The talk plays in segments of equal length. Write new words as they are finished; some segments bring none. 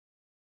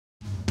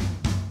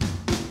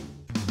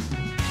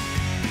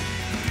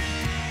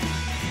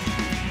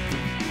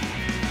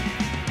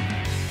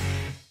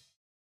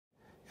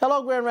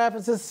Hello, Grand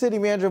Rapids. This is City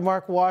Manager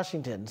Mark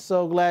Washington.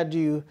 So glad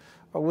you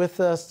are with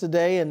us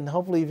today, and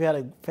hopefully you've had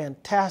a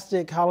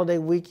fantastic holiday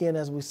weekend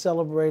as we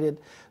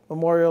celebrated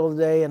Memorial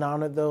Day and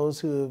honored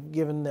those who have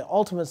given the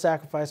ultimate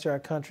sacrifice to our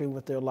country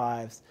with their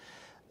lives.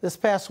 This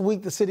past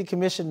week, the City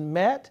Commission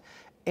met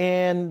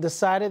and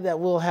decided that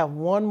we'll have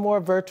one more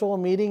virtual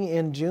meeting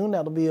in June.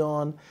 That'll be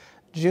on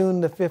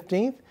June the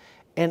 15th.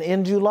 And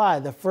in July,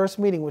 the first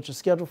meeting, which is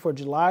scheduled for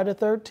July the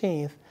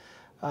 13th,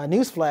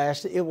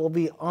 newsflash, it will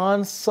be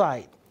on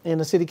site in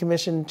the City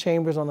Commission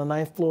chambers on the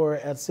 9th floor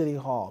at City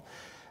Hall.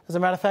 As a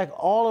matter of fact,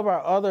 all of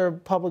our other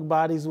public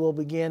bodies will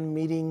begin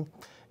meeting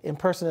in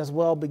person as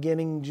well,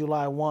 beginning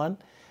July 1.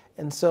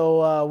 And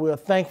so we're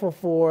thankful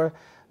for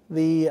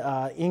the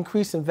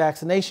increase in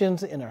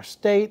vaccinations in our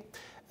state,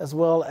 as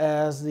well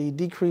as the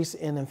decrease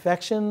in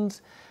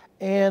infections.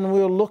 And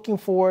we're looking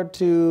forward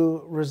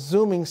to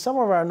resuming some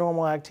of our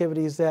normal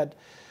activities that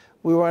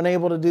we were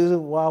unable to do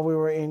while we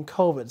were in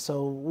COVID.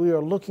 So we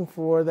are looking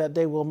for that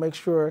day. We'll make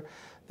sure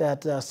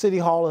that City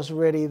Hall is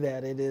ready,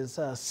 that it is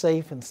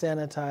safe and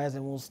sanitized,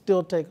 and we'll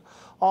still take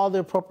all the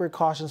appropriate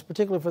cautions,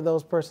 particularly for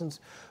those persons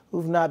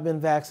who've not been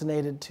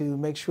vaccinated, to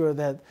make sure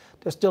that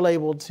they're still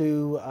able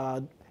to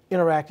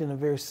interact in a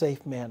very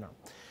safe manner.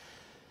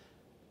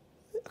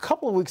 A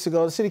couple of weeks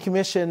ago, the City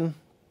Commission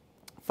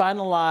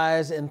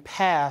finalized and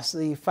passed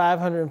the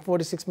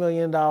 $546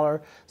 million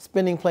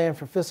spending plan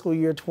for fiscal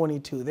year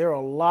 22. There are a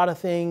lot of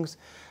things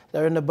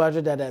that are in the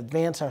budget that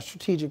advance our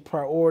strategic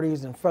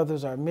priorities and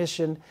furthers our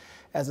mission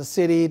as a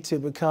city to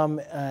become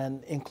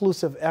an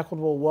inclusive,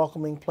 equitable,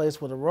 welcoming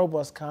place with a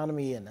robust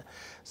economy and a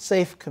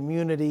safe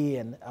community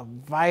and a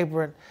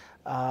vibrant,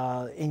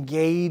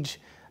 engaged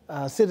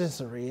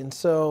citizenry. And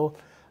so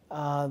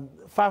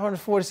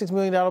 $546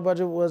 million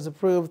budget was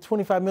approved.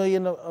 $25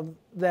 million of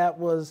that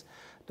was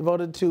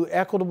devoted to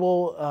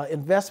equitable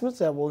investments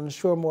that will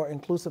ensure more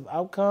inclusive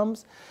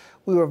outcomes.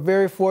 We were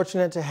very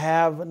fortunate to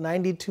have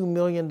 $92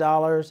 million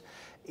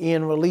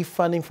in relief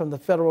funding from the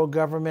federal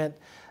government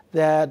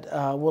that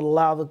will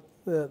allow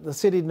the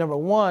city, number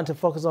one, to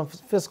focus on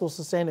fiscal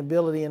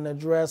sustainability and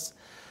address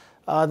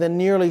the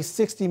nearly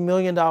 $60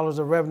 million of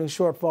revenue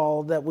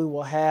shortfall that we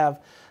will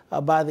have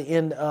by the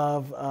end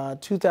of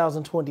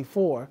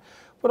 2024,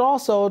 but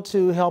also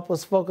to help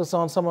us focus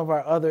on some of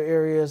our other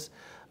areas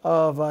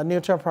of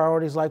near-term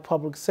priorities like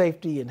public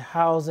safety and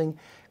housing,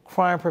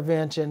 crime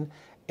prevention,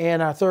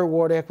 and our Third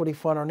Ward Equity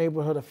Fund, our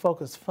neighborhood of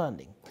focus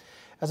funding.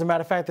 As a matter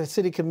of fact, the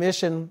City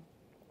Commission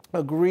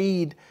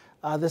agreed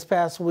this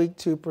past week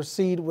to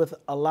proceed with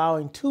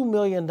allowing $2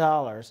 million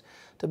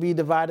to be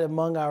divided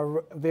among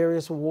our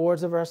various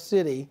wards of our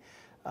city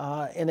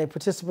in a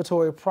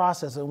participatory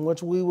process in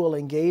which we will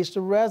engage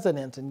the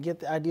residents and get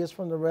the ideas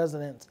from the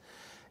residents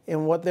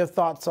and what their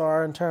thoughts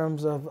are in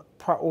terms of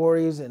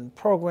priorities and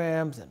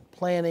programs and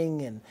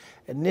planning and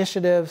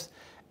initiatives,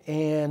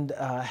 and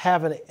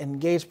have an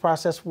engaged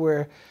process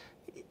where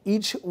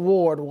each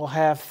ward will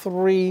have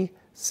 3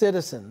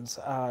 citizens,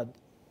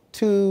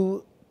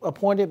 2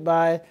 appointed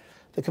by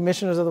the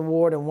commissioners of the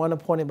ward and 1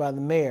 appointed by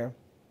the mayor.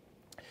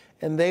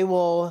 And they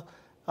will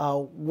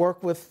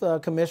work with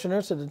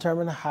commissioners to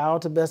determine how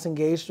to best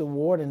engage the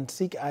ward and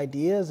seek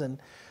ideas and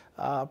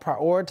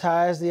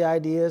prioritize the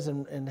ideas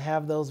and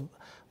have those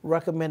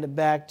recommended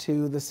back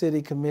to the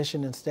City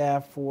Commission and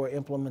staff for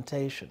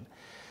implementation.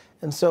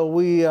 And so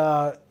we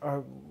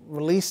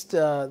released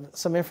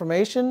some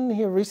information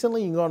here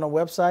recently. You can go on our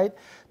website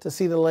to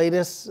see the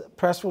latest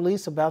press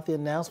release about the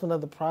announcement of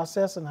the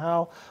process and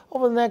how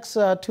over the next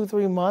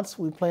 2-3 months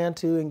we plan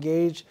to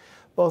engage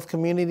both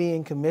community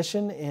and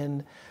commission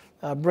in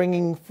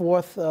bringing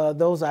forth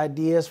those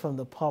ideas from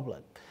the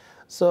public.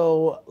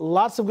 So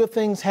lots of good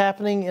things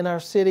happening in our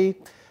city.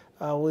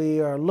 We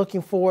are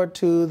looking forward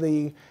to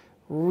the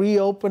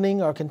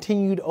reopening or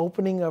continued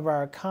opening of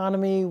our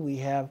economy. We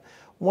have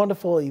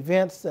wonderful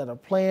events that are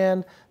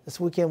planned. This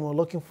weekend we're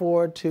looking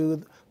forward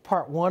to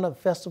part 1 of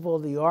Festival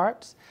of the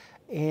Arts,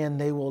 and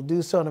they will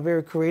do so in a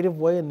very creative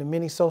way in the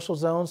many social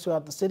zones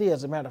throughout the city.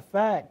 As a matter of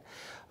fact,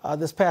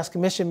 this past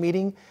commission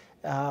meeting,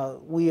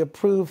 we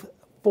approved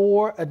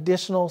 4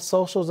 additional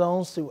social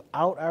zones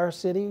throughout our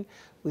city.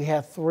 We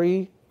had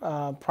 3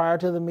 prior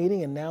to the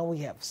meeting, and now we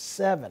have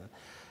 7.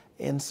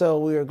 And so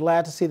we are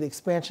glad to see the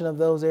expansion of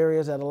those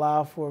areas that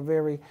allow for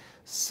very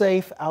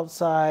safe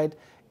outside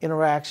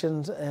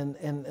interactions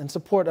and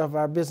support of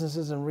our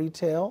businesses and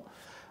retail.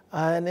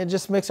 And it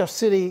just makes our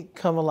city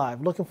come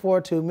alive. Looking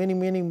forward to many,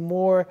 many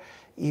more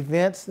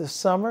events this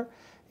summer.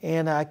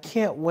 And I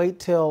can't wait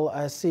till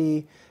I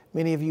see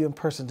many of you in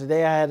person.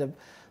 Today I had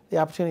the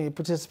opportunity to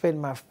participate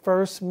in my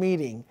first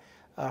meeting,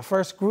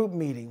 first group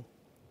meeting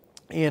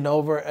in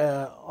over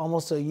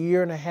almost a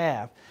year and a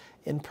half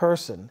in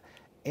person.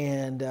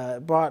 And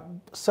brought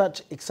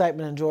such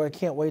excitement and joy. I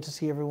can't wait to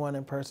see everyone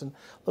in person.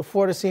 Look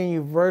forward to seeing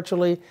you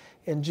virtually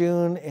in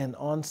June and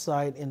on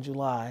site in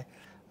July.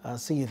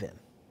 See you then.